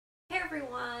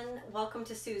everyone, welcome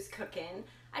to Sue's Cooking.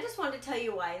 I just wanted to tell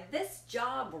you why this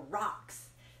job rocks.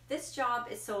 This job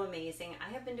is so amazing.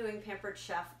 I have been doing Pampered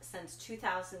Chef since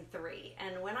 2003,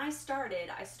 and when I started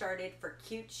for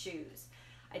cute shoes.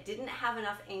 I didn't have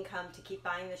enough income to keep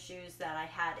buying the shoes that I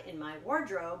had in my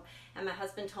wardrobe, and my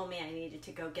husband told me I needed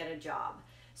to go get a job.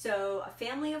 So a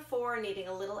family of four needing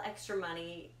a little extra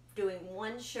money, doing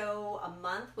one show a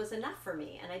month was enough for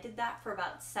me, and I did that for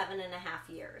about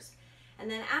 7.5 years. And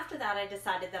then after that, I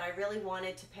decided that I really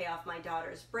wanted to pay off my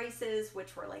daughter's braces,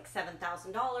 which were like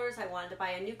 $7,000. I wanted to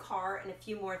buy a new car and a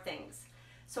few more things.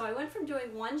 So I went from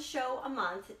doing one show a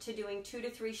month to doing 2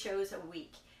 to 3 shows a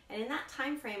week. And in that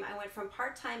time frame, I went from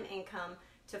part-time income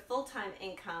to full-time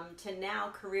income to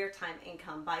now career-time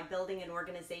income by building an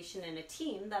organization and a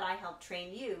team that I help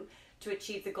train you to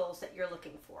achieve the goals that you're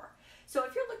looking for. So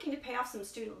if you're looking to pay off some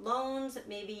student loans,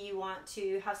 maybe you want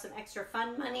to have some extra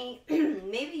fun money,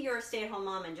 maybe you're a stay-at-home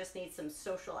mom and just need some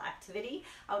social activity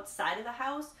outside of the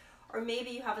house, or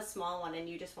maybe you have a small one and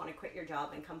you just want to quit your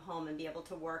job and come home and be able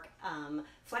to work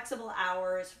flexible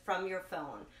hours from your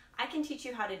phone. I can teach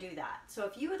you how to do that. So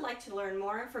if you would like to learn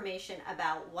more information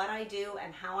about what I do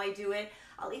and how I do it,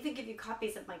 I'll even give you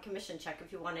copies of my commission check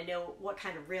if you want to know what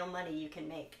kind of real money you can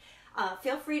make.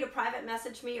 Feel free to private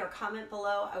message me or comment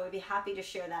below. I would be happy to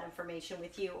share that information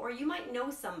with you. Or you might know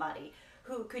somebody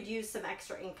who could use some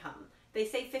extra income. They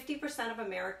say 50% of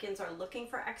Americans are looking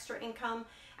for extra income,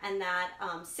 and that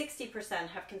 60%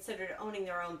 have considered owning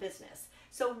their own business.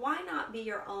 So why not be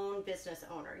your own business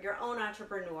owner, your own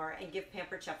entrepreneur, and give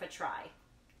Pampered Chef a try?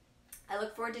 I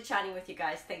look forward to chatting with you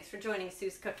guys. Thanks for joining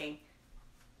Sue's Cooking.